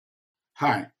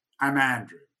Hi, I'm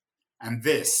Andrew, and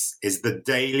this is the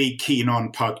Daily Keen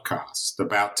On podcast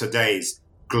about today's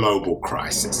global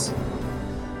crisis.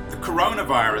 The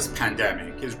coronavirus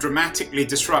pandemic is dramatically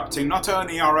disrupting not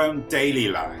only our own daily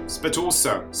lives, but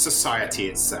also society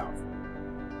itself.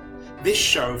 This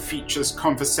show features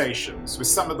conversations with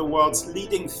some of the world's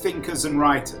leading thinkers and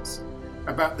writers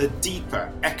about the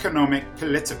deeper economic,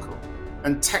 political,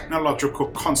 and technological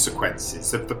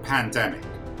consequences of the pandemic.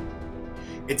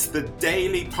 It's the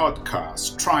daily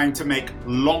podcast trying to make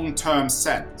long-term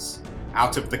sense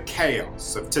out of the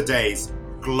chaos of today's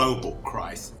global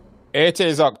crisis. It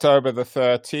is October the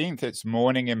 13th. It's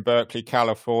morning in Berkeley,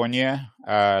 California,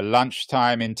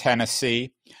 lunchtime in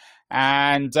Tennessee.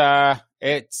 And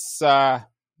it's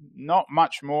not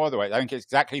much more, though. I think it's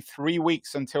exactly 3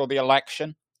 weeks until the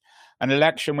election, an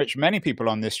election which many people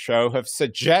on this show have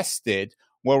suggested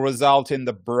will result in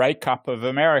the breakup of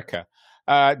America.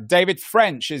 David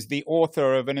French is the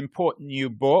author of an important new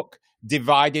book,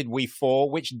 Divided We Fall,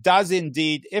 which does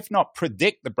indeed, if not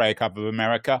predict the breakup of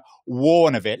America,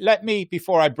 warn of it. Let me,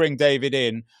 before I bring David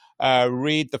in,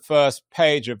 read the first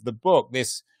page of the book,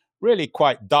 this really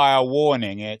quite dire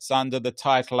warning. It's under the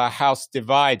title, A House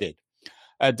Divided.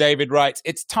 David writes,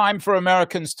 "It's time for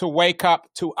Americans to wake up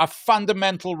to a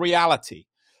fundamental reality.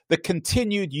 The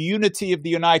continued unity of the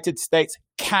United States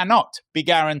cannot be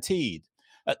guaranteed.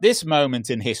 At this moment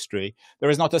in history,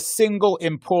 there is not a single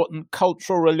important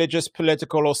cultural, religious,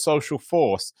 political, or social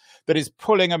force that is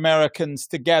pulling Americans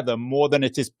together more than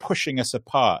it is pushing us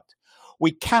apart.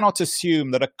 We cannot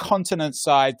assume that a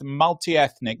continent-sized,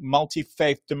 multi-ethnic,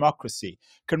 multi-faith democracy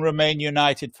can remain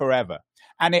united forever.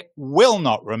 And it will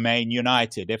not remain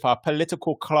united if our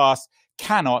political class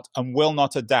cannot and will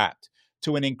not adapt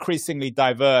to an increasingly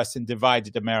diverse and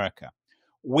divided America.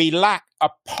 We lack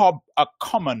a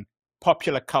common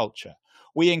popular culture.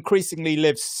 We increasingly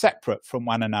live separate from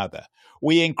one another.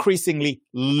 We increasingly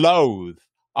loathe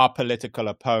our political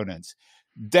opponents."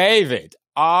 David,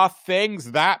 are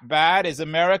things that bad? Is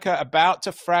America about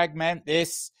to fragment,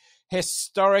 this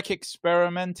historic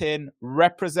experiment in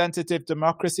representative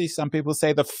democracy? Some people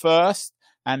say the first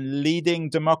and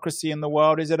leading democracy in the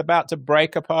world. Is it about to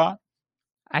break apart?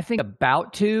 I think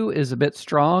about to is a bit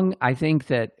strong. I think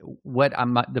that what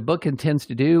the book intends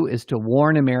to do is to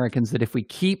warn Americans that if we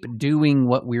keep doing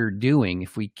what we're doing,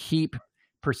 if we keep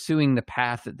pursuing the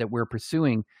path that we're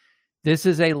pursuing, this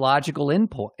is a logical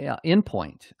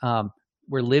endpoint.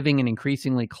 We're living in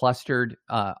increasingly clustered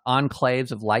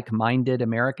enclaves of like-minded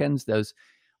Americans. Those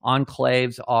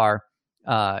enclaves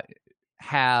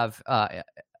have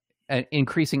an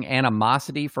increasing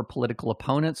animosity for political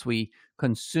opponents. We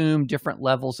consume different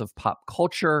levels of pop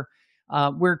culture.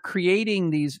 We're creating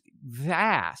these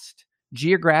vast,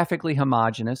 geographically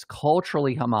homogenous,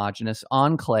 culturally homogenous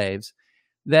enclaves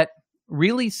that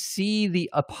really see the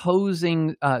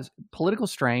opposing political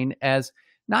strain as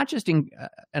not just an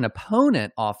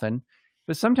opponent often,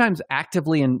 but sometimes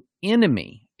actively an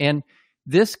enemy. And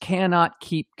this cannot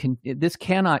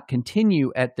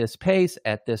continue at this pace,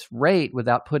 at this rate,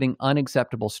 without putting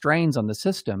unacceptable strains on the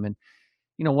system. And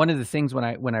one of the things when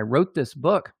I wrote this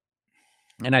book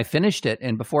and I finished it,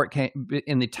 and before it came,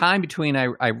 in the time between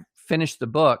I finished the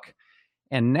book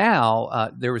and now,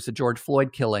 there was a George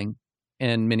Floyd killing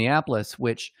in Minneapolis,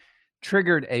 which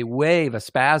triggered a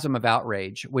spasm of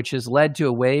outrage, which has led to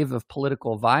a wave of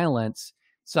political violence,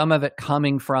 some of it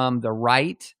coming from the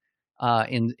right, for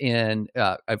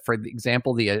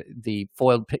example, the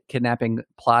foiled kidnapping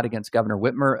plot against Governor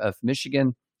Whitmer of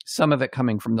Michigan, some of it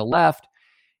coming from the left,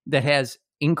 that has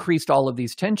increased all of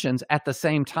these tensions at the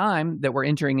same time that we're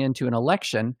entering into an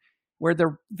election where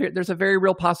there's a very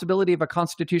real possibility of a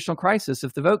constitutional crisis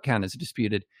if the vote count is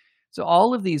disputed. So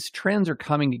all of these trends are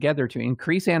coming together to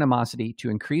increase animosity, to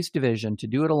increase division, to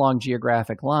do it along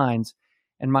geographic lines.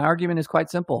 And my argument is quite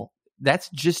simple. That's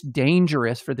just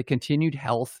dangerous for the continued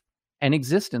health and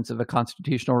existence of a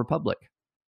constitutional republic.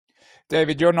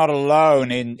 David, you're not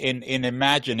alone in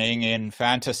imagining, in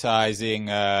fantasizing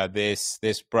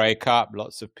this breakup.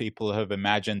 Lots of people have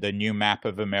imagined a new map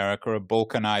of America, a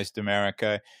balkanized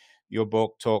America. Your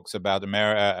book talks about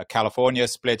California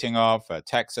splitting off,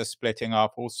 Texas splitting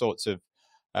off, all sorts of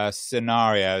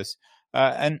scenarios.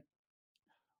 And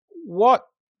what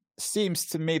seems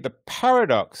to me the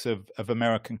paradox of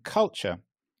American culture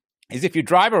is if you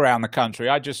drive around the country,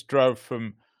 I just drove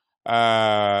from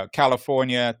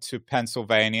California to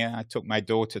Pennsylvania. I took my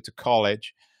daughter to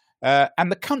college.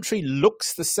 And the country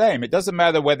looks the same. It doesn't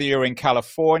matter whether you're in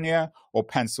California or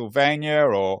Pennsylvania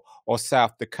or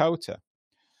South Dakota.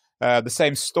 The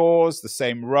same stores, the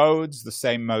same roads, the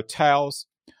same motels.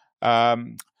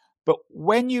 But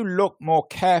when you look more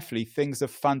carefully, things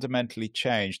have fundamentally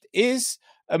changed. Is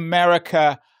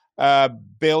America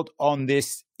built on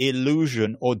this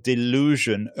illusion or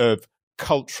delusion of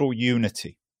cultural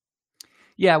unity?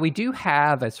 Yeah, we do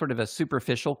have a sort of a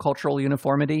superficial cultural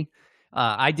uniformity.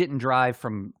 I didn't drive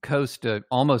from coast to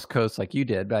almost coast like you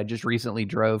did, but I just recently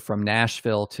drove from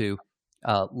Nashville to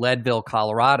Leadville,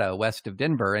 Colorado, west of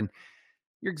Denver. And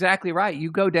you're exactly right. You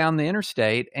go down the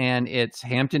interstate and it's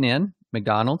Hampton Inn,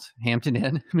 McDonald's, Hampton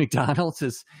Inn, McDonald's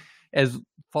is as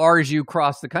far as you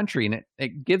cross the country. And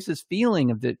it gives this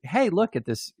feeling of that, hey, look at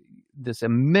this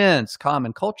immense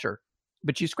common culture.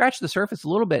 But you scratch the surface a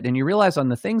little bit and you realize on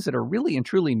the things that are really and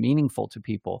truly meaningful to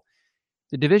people,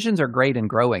 the divisions are great and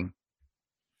growing.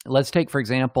 Let's take, for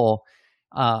example,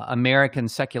 American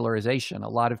secularization. A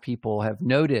lot of people have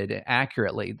noted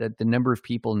accurately that the number of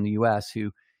people in the U.S.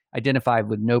 who identify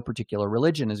with no particular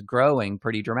religion is growing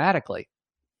pretty dramatically.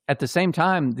 At the same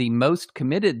time, the most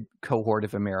committed cohort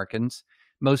of Americans,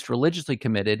 most religiously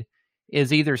committed,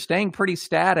 is either staying pretty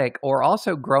static or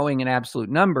also growing in absolute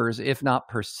numbers, if not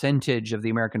percentage of the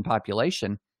American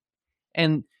population.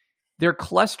 And they're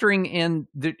clustering in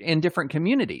different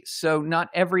communities. So not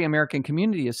every American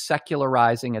community is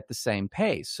secularizing at the same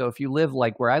pace. So if you live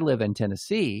like where I live in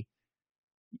Tennessee,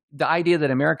 the idea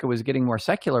that America was getting more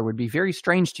secular would be very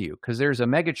strange to you because there's a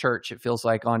mega church, it feels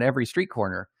like, on every street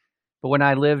corner. But when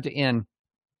I lived in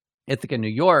Ithaca, New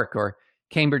York, or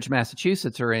Cambridge,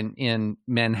 Massachusetts, or in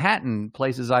Manhattan,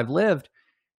 places I've lived,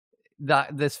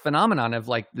 this phenomenon of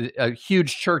like a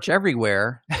huge church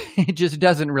everywhere, it just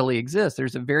doesn't really exist.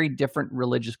 There's a very different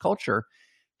religious culture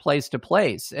place to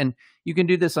place. And you can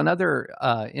do this on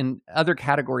in other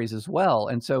categories as well.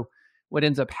 And so what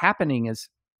ends up happening is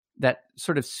that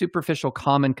sort of superficial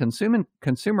common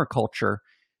consumer culture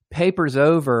papers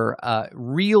over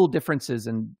real differences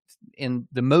in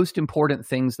the most important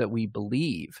things that we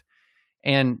believe.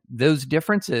 And those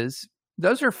differences,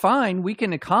 those are fine. We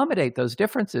can accommodate those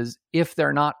differences if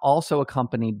they're not also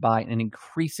accompanied by an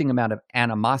increasing amount of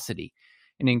animosity,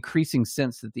 an increasing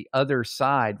sense that the other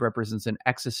side represents an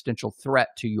existential threat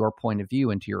to your point of view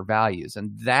and to your values.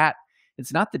 And that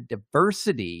it's not the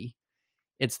diversity,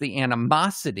 it's the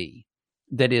animosity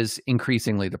that is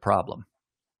increasingly the problem.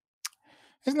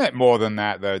 Isn't it more than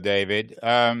that, though, David?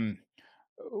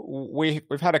 We've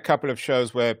had a couple of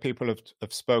shows where people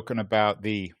have spoken about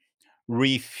the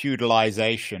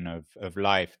refeudalization of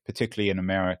life, particularly in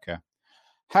America.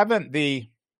 Isn't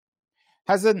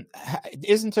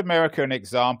America an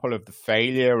example of the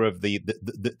failure of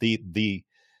the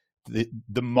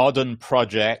modern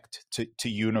project to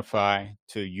unify,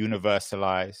 to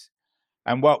universalize?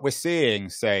 And what we're seeing,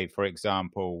 say, for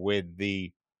example, with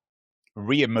the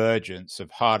reemergence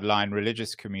of hardline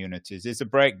religious communities is a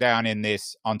breakdown in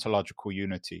this ontological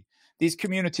unity. These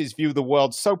communities view the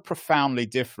world so profoundly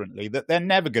differently that they're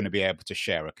never going to be able to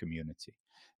share a community.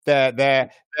 Their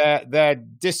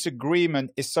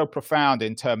disagreement is so profound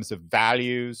in terms of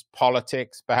values,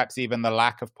 politics, perhaps even the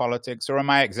lack of politics. Or am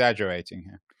I exaggerating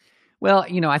here? Well,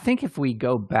 I think if we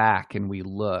go back and we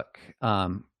look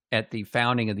at the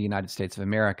founding of the United States of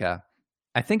America,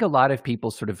 I think a lot of people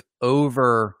sort of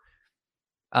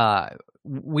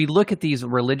we look at these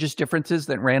religious differences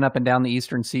that ran up and down the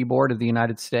eastern seaboard of the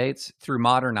United States through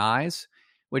modern eyes,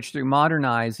 which through modern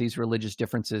eyes, these religious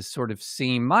differences sort of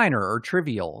seem minor or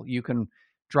trivial. You can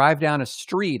drive down a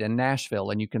street in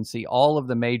Nashville and you can see all of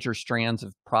the major strands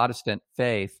of Protestant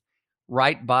faith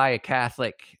right by a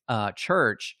Catholic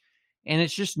church. And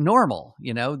it's just normal.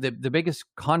 The biggest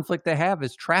conflict they have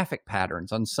is traffic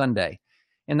patterns on Sunday.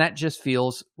 And that just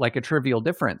feels like a trivial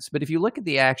difference. But if you look at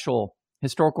the actual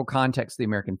historical context of the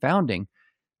American founding,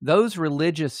 those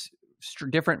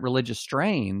different religious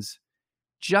strains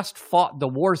just fought the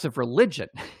wars of religion,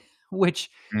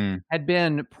 which had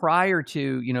been prior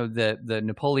to, the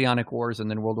Napoleonic Wars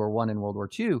and then World War I and World War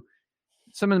II,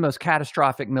 some of the most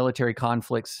catastrophic military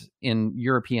conflicts in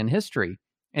European history.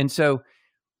 And so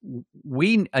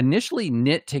we initially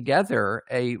knit together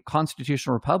a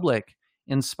constitutional republic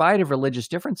in spite of religious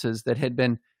differences that had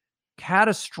been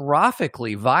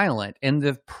catastrophically violent in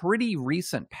the pretty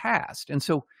recent past. And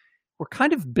so we're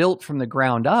kind of built from the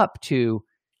ground up to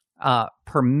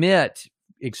permit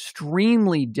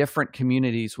extremely different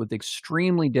communities with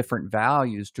extremely different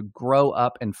values to grow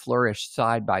up and flourish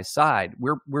side by side.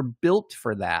 We're built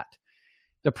for that.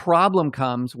 The problem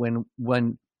comes when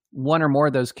one or more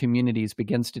of those communities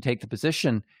begins to take the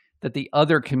position that the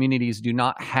other communities do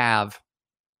not have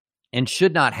and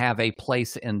should not have a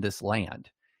place in this land.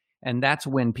 And that's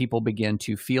when people begin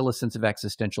to feel a sense of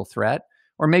existential threat,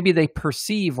 or maybe they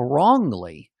perceive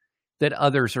wrongly that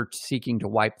others are seeking to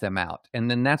wipe them out. And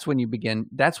then that's when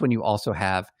you also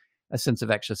have a sense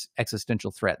of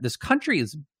existential threat. This country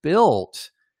is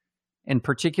built in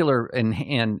particular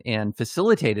and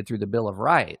facilitated through the Bill of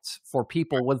Rights for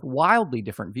people with wildly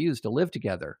different views to live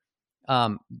together.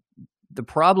 The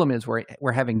problem is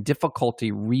we're having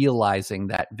difficulty realizing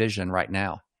that vision right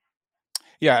now.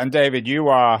 Yeah, and David, you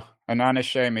are an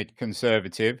unashamed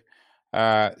conservative.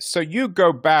 So you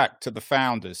go back to the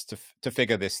founders to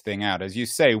figure this thing out. As you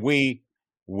say,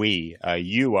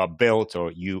 you are built,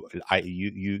 or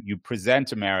you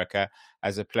present America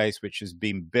as a place which has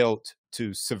been built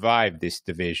to survive this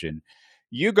division.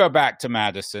 You go back to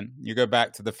Madison, you go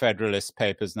back to the Federalist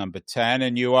Papers number 10,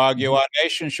 and you argue our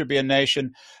nation should be a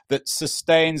nation that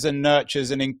sustains and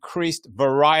nurtures an increased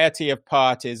variety of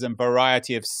parties and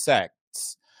variety of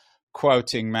sects,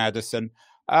 quoting Madison.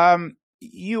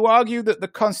 You argue that the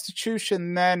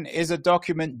Constitution then is a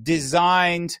document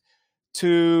designed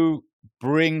to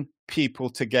bring people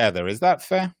together. Is that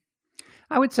fair?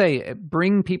 I would say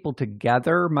bring people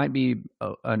together might be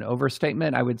an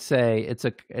overstatement. I would say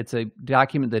it's a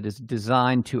document that is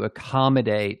designed to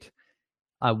accommodate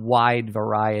a wide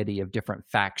variety of different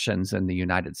factions in the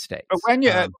United States. But when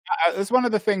it's one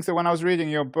of the things that when I was reading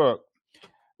your book,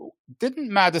 didn't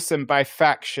Madison by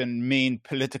faction mean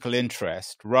political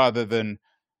interest rather than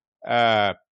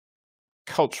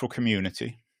cultural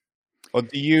community? Or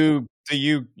do you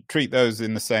treat those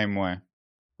in the same way?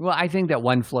 Well, I think that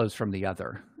one flows from the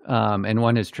other, and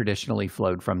one has traditionally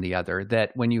flowed from the other.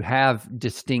 That when you have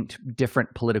distinct,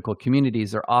 different political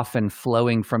communities, they're often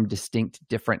flowing from distinct,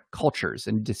 different cultures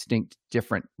and distinct,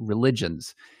 different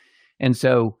religions. And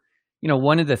so,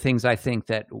 one of the things I think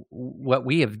that what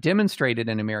we have demonstrated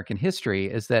in American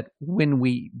history is that when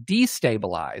we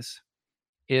destabilize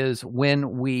is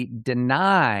when we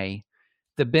deny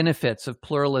the benefits of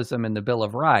pluralism and the Bill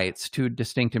of Rights to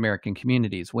distinct American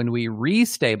communities. When we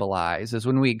restabilize is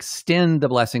when we extend the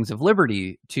blessings of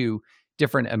liberty to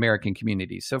different American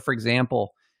communities. So, for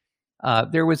example,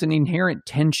 there was an inherent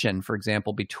tension, for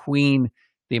example, between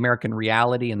the American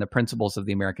reality and the principles of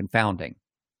the American founding.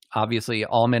 Obviously,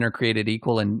 all men are created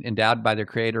equal and endowed by their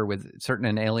creator with certain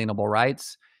inalienable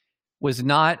rights was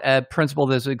not a principle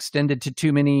that was extended to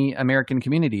too many American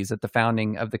communities at the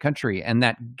founding of the country. And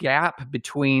that gap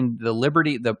between the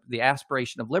liberty, the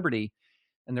aspiration of liberty,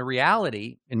 and the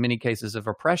reality, in many cases, of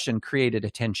oppression created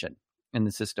a tension in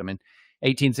the system. In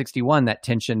 1861, that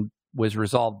tension was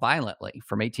resolved violently.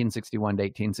 From 1861 to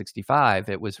 1865,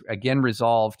 it was again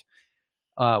resolved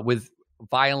with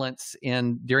violence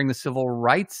during the civil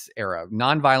rights era.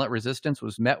 Nonviolent resistance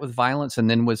was met with violence and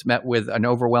then was met with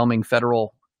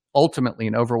ultimately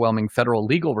an overwhelming federal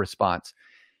legal response.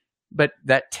 But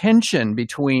that tension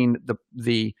between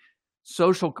the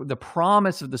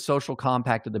promise of the social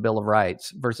compact of the Bill of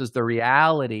Rights versus the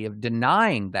reality of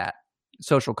denying that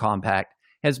social compact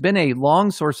has been a long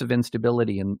source of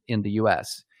instability in the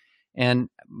U.S. And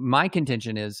my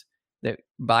contention is that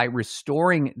by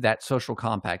restoring that social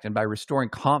compact and by restoring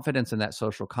confidence in that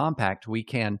social compact, we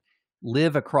can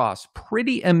live across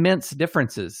pretty immense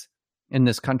differences in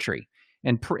this country.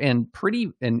 And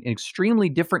extremely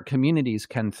different communities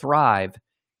can thrive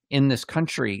in this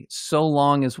country so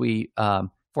long as we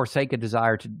forsake a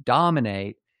desire to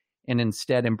dominate and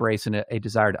instead embrace a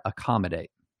desire to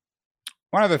accommodate.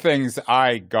 One of the things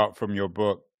I got from your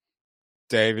book,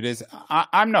 David, is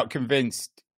I'm not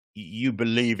convinced you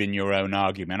believe in your own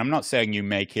argument. I'm not saying you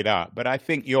make it up, but I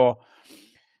think it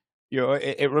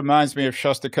reminds me of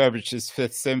Shostakovich's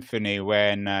Fifth Symphony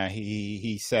when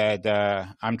he said,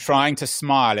 I'm trying to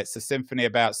smile. It's a symphony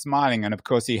about smiling. And of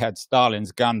course, he had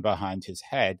Stalin's gun behind his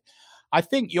head. I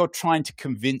think you're trying to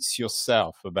convince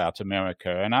yourself about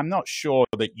America. And I'm not sure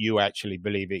that you actually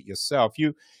believe it yourself.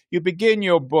 You begin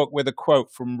your book with a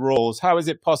quote from Rawls. How is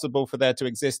it possible for there to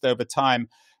exist over time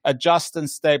a just and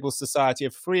stable society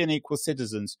of free and equal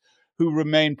citizens who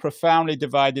remain profoundly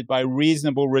divided by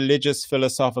reasonable religious,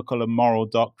 philosophical, and moral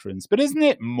doctrines? But isn't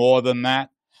it more than that?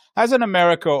 Hasn't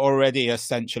America already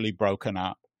essentially broken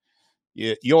up?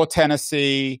 Your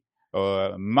Tennessee,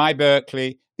 or my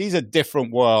Berkeley, these are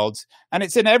different worlds. And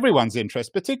it's in everyone's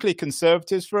interest, particularly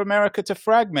conservatives, for America to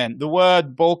fragment. The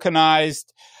word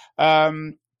balkanized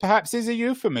perhaps is a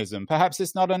euphemism. Perhaps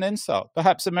it's not an insult.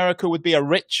 Perhaps America would be a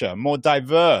richer, more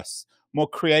diverse, more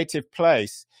creative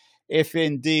place if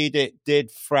indeed it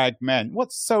did fragment.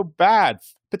 What's so bad,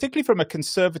 particularly from a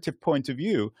conservative point of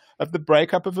view, of the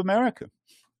breakup of America?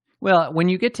 Well, when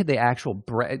you get to the actual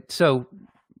so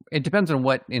it depends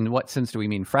on in what sense do we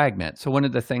mean fragment. So one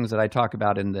of the things that I talk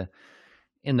about in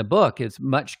in the book is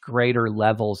much greater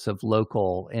levels of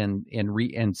local and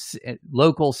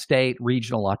local, state,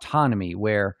 regional autonomy,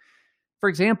 where, for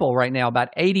example, right now,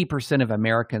 about 80% of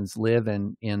Americans live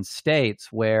in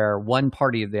states where one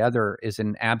party or the other is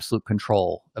in absolute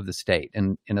control of the state.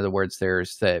 And in other words,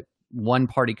 there's the one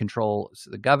party controls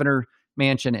the governor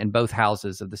mansion and both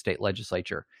houses of the state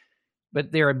legislature.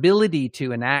 But their ability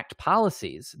to enact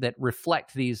policies that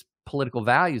reflect these political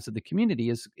values of the community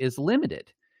is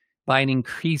limited by an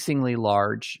increasingly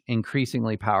large,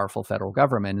 increasingly powerful federal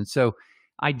government. And so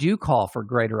I do call for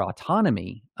greater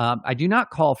autonomy. I do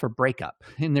not call for breakup.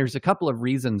 And there's a couple of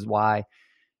reasons why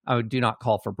I do not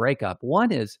call for breakup.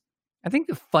 One is, I think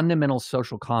the fundamental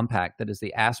social compact that is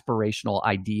the aspirational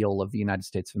ideal of the United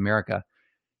States of America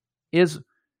is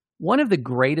one of the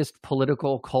greatest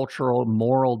political, cultural,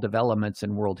 moral developments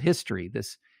in world history.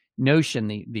 This notion,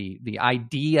 the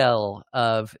ideal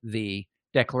of the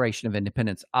Declaration of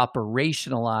Independence,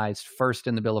 operationalized first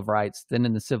in the Bill of Rights, then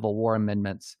in the Civil War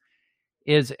amendments,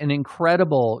 is an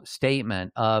incredible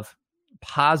statement of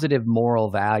positive moral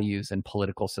values in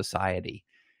political society.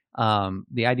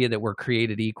 The idea that we're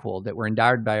created equal, that we're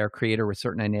endowed by our Creator with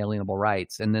certain inalienable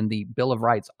rights, and then the Bill of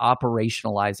Rights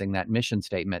operationalizing that mission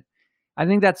statement. I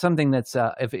think that's something that's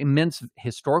of immense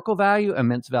historical value,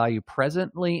 immense value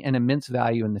presently, and immense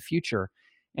value in the future.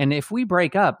 And if we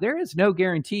break up, there is no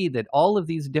guarantee that all of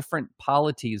these different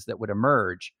polities that would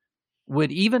emerge would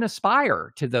even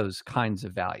aspire to those kinds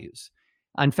of values.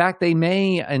 In fact, they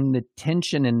may, in the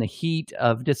tension and the heat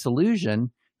of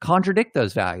disillusion, contradict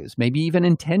those values, maybe even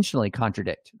intentionally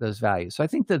contradict those values. So I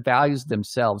think the values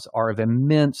themselves are of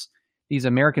immense, these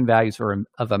American values are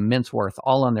of immense worth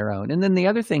all on their own. And then the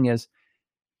other thing is,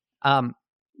 a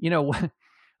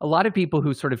lot of people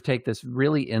who sort of take this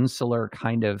really insular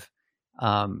kind of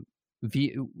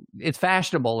view, it's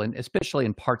fashionable, and especially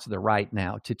in parts of the right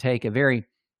now, to take a very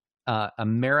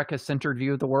America-centered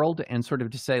view of the world and sort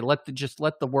of to say, let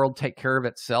the world take care of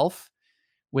itself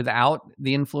without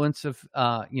the influence of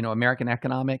American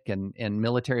economic and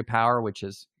military power, which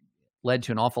has led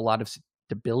to an awful lot of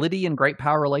stability in great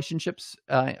power relationships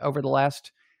over the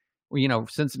last,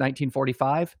 since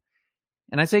 1945.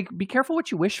 And I say, be careful what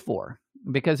you wish for,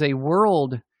 because a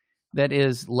world that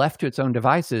is left to its own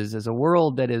devices is a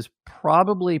world that is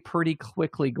probably pretty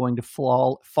quickly going to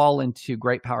fall into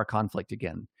great power conflict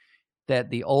again, that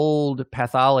the old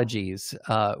pathologies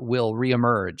will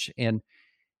reemerge and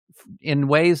in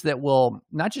ways that will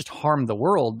not just harm the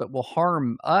world, but will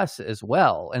harm us as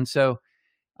well. And so,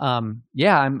 I'm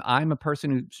a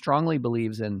person who strongly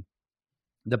believes in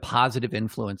the positive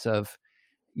influence of,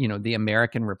 the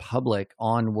American Republic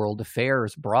on world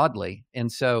affairs broadly. And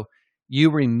so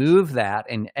you remove that,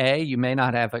 and A, you may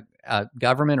not have a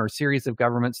government or series of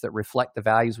governments that reflect the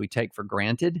values we take for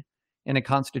granted in a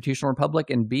constitutional republic,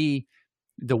 and B,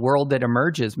 the world that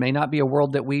emerges may not be a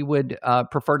world that we would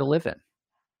prefer to live in.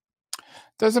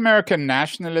 Does American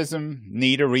nationalism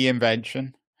need a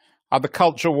reinvention? Are the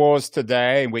culture wars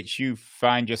today, in which you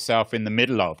find yourself in the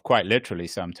middle of, quite literally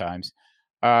sometimes,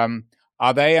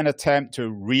 are they an attempt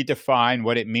to redefine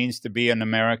what it means to be an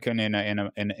American in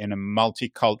a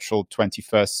multicultural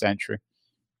 21st century?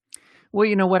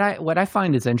 Well, what I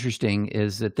find is interesting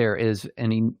is that there is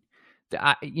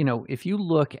if you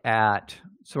look at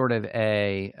sort of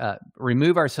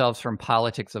remove ourselves from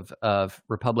politics of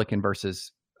Republican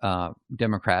versus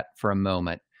Democrat for a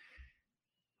moment,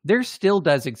 there still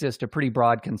does exist a pretty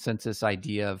broad consensus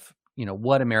idea of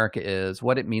what America is,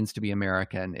 what it means to be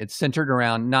American. It's centered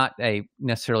around not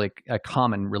necessarily a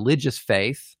common religious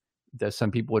faith, though some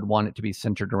people would want it to be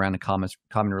centered around a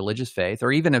common religious faith,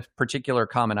 or even a particular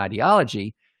common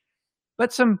ideology,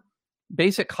 but some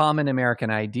basic common American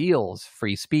ideals: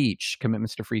 free speech,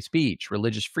 commitments to free speech,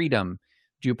 religious freedom,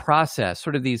 due process,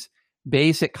 sort of these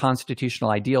basic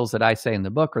constitutional ideals that I say in the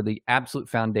book are the absolute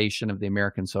foundation of the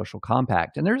American social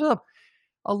compact. And there's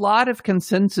a lot of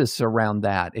consensus around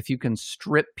that, if you can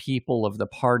strip people of the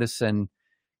partisan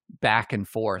back and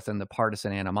forth and the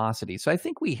partisan animosity. So I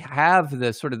think we have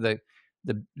the sort of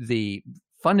the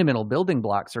fundamental building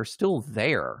blocks are still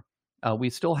there.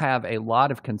 We still have a lot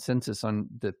of consensus on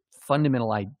the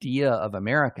fundamental idea of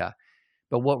America.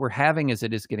 But what we're having is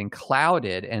it is getting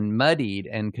clouded and muddied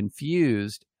and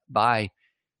confused by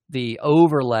the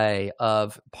overlay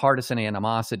of partisan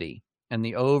animosity and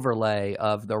the overlay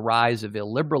of the rise of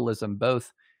illiberalism,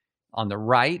 both on the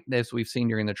right, as we've seen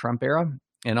during the Trump era,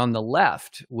 and on the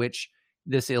left, which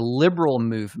this illiberal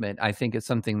movement, I think, is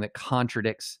something that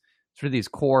contradicts sort of these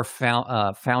core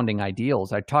founding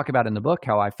ideals. I talk about in the book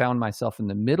how I found myself in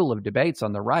the middle of debates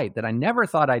on the right that I never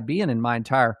thought I'd be in my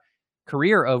entire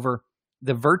career over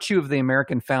the virtue of the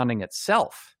American founding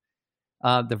itself,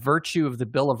 the virtue of the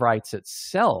Bill of Rights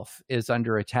itself is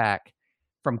under attack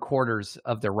from quarters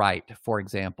of the right, for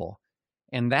example.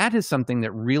 And that is something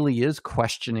that really is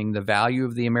questioning the value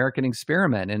of the American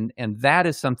experiment. And that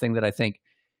is something that I think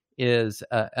is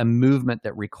a movement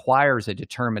that requires a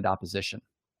determined opposition.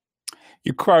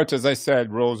 You quote, as I said,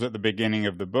 Rawls at the beginning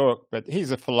of the book, but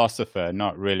he's a philosopher,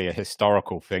 not really a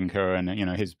historical thinker. And,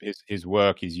 his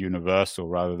work is universal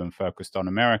rather than focused on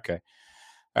America.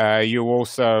 You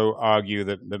also argue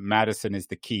that Madison is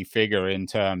the key figure in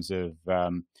terms of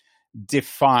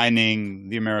defining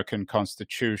the American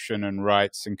Constitution and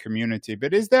rights and community.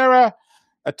 But is there a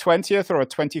 20th or a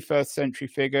 21st century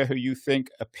figure who you think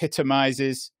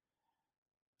epitomizes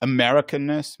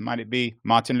Americanness? Might it be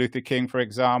Martin Luther King, for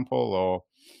example, or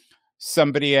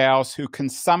somebody else who can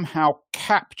somehow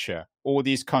capture all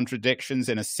these contradictions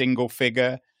in a single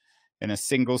figure, in a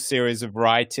single series of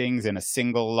writings, in a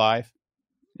single life?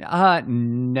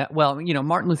 No, well,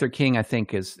 Martin Luther King, I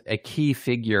think, is a key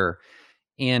figure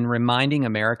in reminding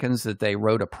Americans that they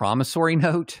wrote a promissory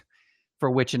note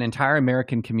for which an entire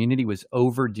American community was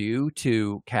overdue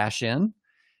to cash in.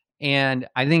 And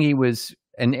I think he was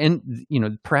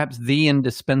perhaps the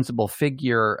indispensable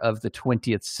figure of the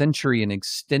 20th century in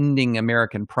extending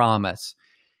American promise.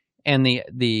 And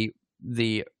the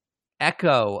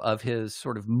echo of his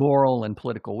sort of moral and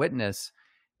political witness,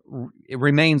 it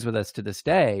remains with us to this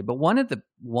day. But one of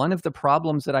the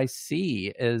problems that I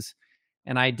see is,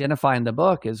 and I identify in the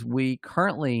book, is we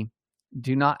currently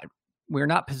we're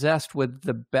not possessed with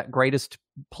the greatest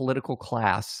political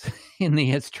class in the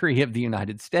history of the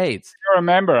United States. You're a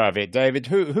member of it, David.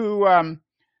 Who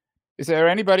is there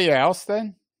anybody else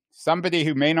then? Somebody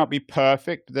who may not be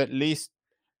perfect, but at least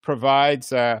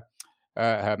provides a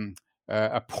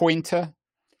pointer?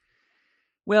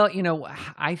 Well,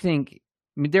 I think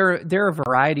there are a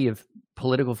variety of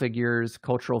political figures,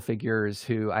 cultural figures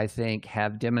who I think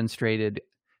have demonstrated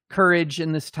courage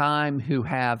in this time, who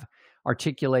have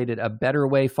articulated a better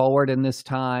way forward in this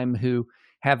time, who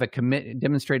have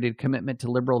demonstrated commitment to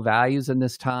liberal values in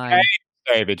this time.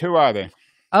 Hey, David, who are they?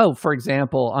 Oh, for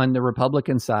example, on the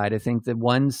Republican side, I think that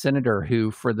one senator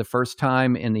who, for the first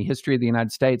time in the history of the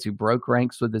United States, who broke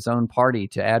ranks with his own party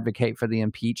to advocate for the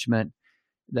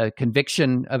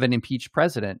conviction of an impeached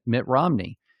president, Mitt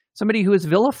Romney, somebody who was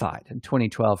vilified in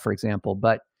 2012, for example,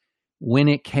 but when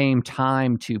it came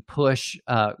time to push,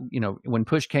 when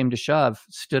push came to shove,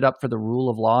 stood up for the rule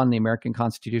of law in the American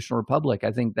Constitutional Republic.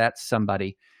 I think that's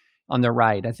somebody on the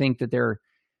right. I think that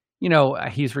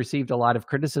he's received a lot of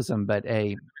criticism, but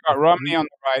we got Romney on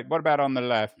the right. What about on the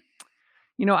left?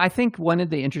 I think one of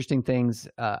the interesting things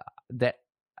that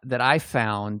I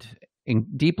found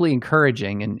deeply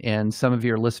encouraging, and some of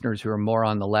your listeners who are more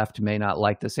on the left may not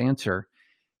like this answer,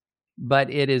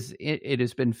 but it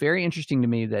has been very interesting to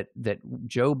me that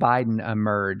Joe Biden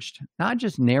emerged not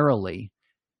just narrowly,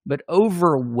 but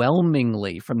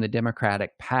overwhelmingly from the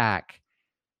Democratic pack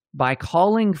by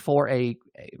calling for a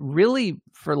really,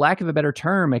 for lack of a better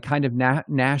term, a kind of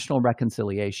national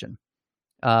reconciliation,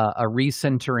 a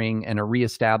recentering and a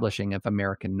reestablishing of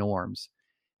American norms.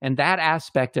 And that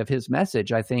aspect of his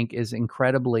message, I think, is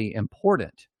incredibly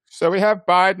important. So we have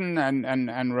Biden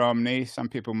and Romney. Some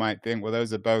people might think, well,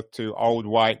 those are both two old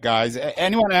white guys.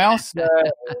 Anyone else?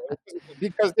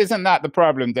 Because isn't that the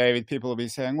problem, David? People will be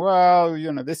saying, well,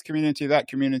 this community, that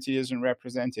community isn't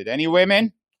represented. Any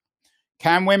women?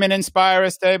 Can women inspire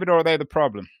us, David, or are they the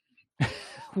problem?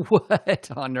 What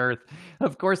on earth?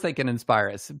 Of course they can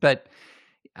inspire us. But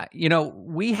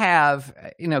we have,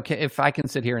 if I can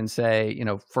sit here and say,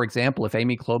 for example, if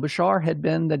Amy Klobuchar had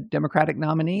been the Democratic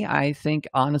nominee, I think,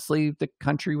 honestly, the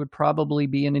country would probably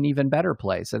be in an even better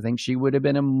place. I think she would have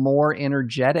been a more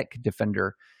energetic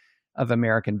defender of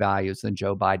American values than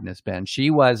Joe Biden has been. She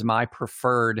was my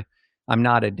preferred. I'm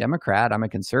not a Democrat. I'm a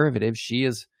conservative. She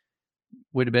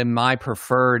would have been my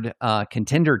preferred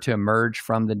contender to emerge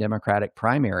from the Democratic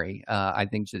primary. I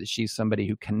think that she's somebody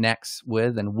who connects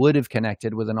with and would have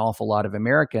connected with an awful lot of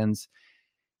Americans.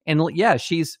 And yeah,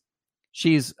 she's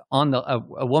on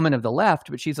a woman of the left,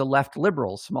 but she's a left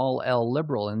liberal, small L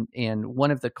liberal. And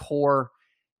one of the core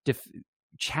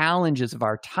challenges of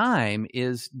our time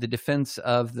is the defense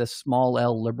of the small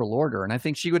L liberal order. And I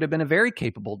think she would have been a very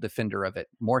capable defender of it,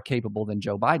 more capable than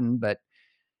Joe Biden, but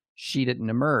she didn't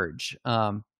emerge.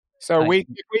 So if we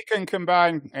can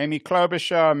combine Amy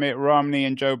Klobuchar, Mitt Romney,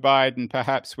 and Joe Biden,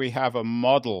 perhaps we have a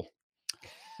model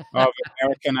of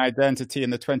American identity in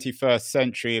the 21st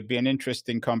century. It'd be an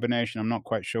interesting combination. I'm not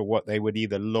quite sure what they would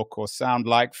either look or sound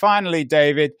like. Finally,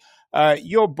 David,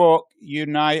 Your book,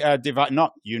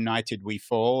 not United We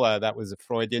Fall, that was a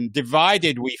Freudian,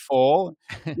 Divided We Fall,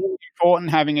 really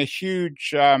important, having a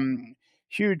huge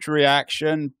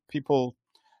reaction. People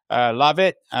love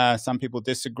it. Some people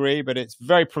disagree, but it's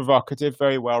very provocative,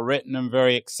 very well written, and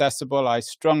very accessible. I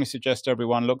strongly suggest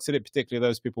everyone looks at it, particularly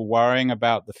those people worrying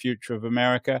about the future of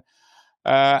America.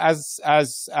 As I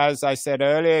said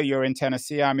earlier, you're in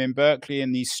Tennessee. I'm in Berkeley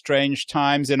in these strange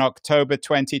times in October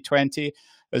 2020,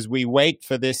 as we wait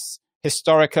for this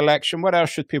historic election. What else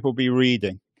should people be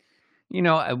reading? You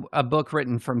know, a book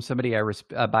written from somebody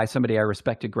by somebody I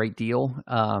respect a great deal,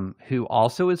 who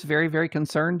also is very, very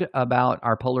concerned about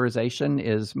our polarization,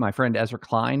 is my friend Ezra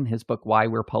Klein. His book, Why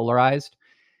We're Polarized.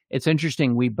 It's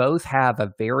interesting. We both have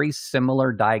a very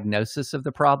similar diagnosis of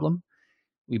the problem.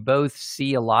 We both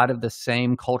see a lot of the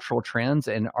same cultural trends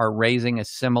and are raising a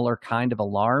similar kind of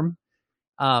alarm.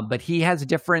 But he has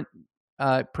different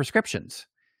prescriptions.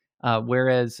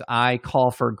 Whereas I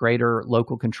call for greater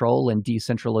local control and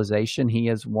decentralization, he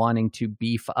is wanting to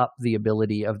beef up the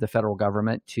ability of the federal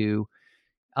government to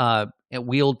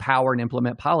wield power and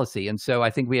implement policy. And so I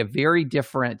think we have very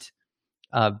different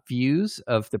views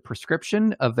of the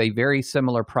prescription of a very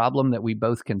similar problem that we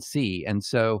both can see. And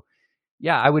so,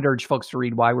 yeah, I would urge folks to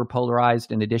read Why We're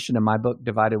Polarized in addition to my book,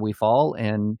 Divided We Fall,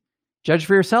 and judge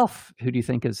for yourself. Who do you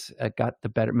think has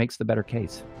makes the better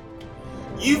case?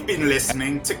 You've been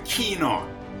listening to Keen On,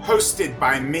 hosted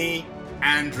by me,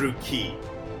 Andrew Keen.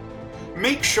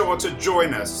 Make sure to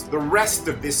join us the rest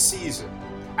of this season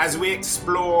as we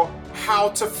explore how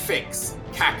to fix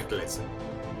capitalism.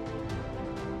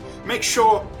 Make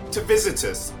sure to visit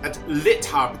us at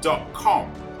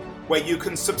lithub.com, where you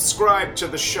can subscribe to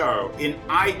the show in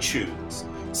iTunes,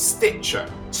 Stitcher,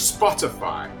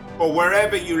 Spotify, or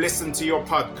wherever you listen to your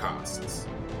podcasts.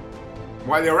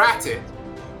 While you're at it,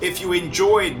 if you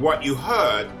enjoyed what you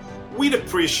heard, we'd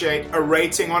appreciate a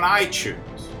rating on iTunes.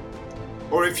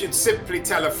 Or if you'd simply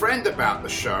tell a friend about the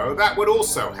show, that would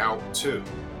also help too.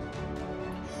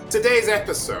 Today's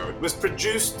episode was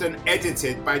produced and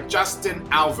edited by Justin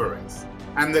Alvarez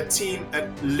and the team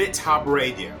at LitHub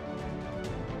Radio.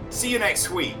 See you next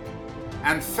week,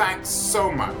 and thanks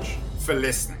so much for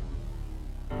listening.